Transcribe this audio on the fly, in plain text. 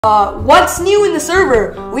What's new in the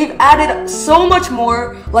server? We've added so much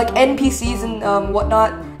more, like NPCs and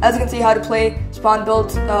whatnot. As you can see, how to play, spawn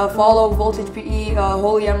build, follow, voltage PE,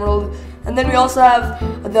 holy emerald, and then we also have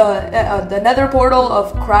the nether portal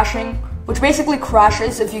of crashing, which basically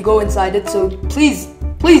crashes if you go inside it. So please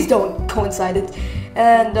don't go inside it.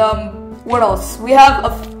 And what else? We have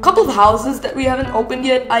a couple of houses that we haven't opened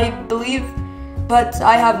yet, I believe, but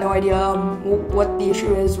I have no idea what the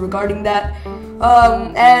issue is regarding that.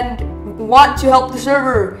 And want to help the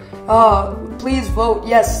server, please vote.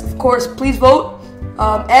 Yes, of course, please vote,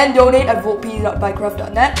 and donate at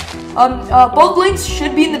votepe.bycraft.net. Both links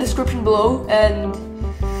should be in the description below, and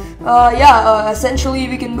essentially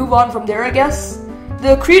we can move on from there, I guess.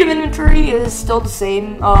 The creative inventory is still the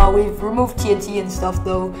same. We've removed TNT and stuff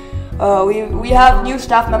though. We have new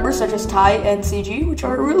staff members such as Ty and CG, which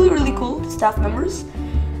are really cool staff members.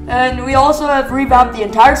 And we also have revamped the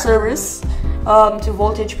entire service to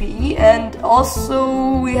voltage PE, and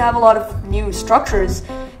also we have a lot of new structures.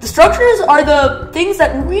 The structures are the things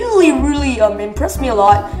that really impressed me a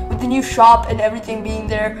lot, with the new shop and everything being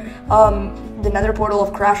there, the nether portal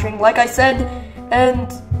of crashing, like I said,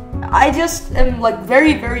 and I just am like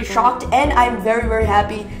very shocked, and I'm very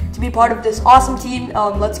happy to be part of this awesome team.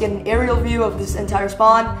 Let's get an aerial view of this entire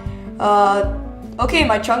spawn. Okay,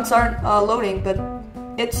 my chunks aren't loading, but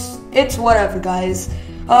it's whatever, guys.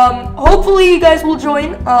 Hopefully you guys will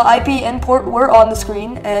join. IP and port were on the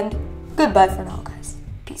screen, and goodbye for now.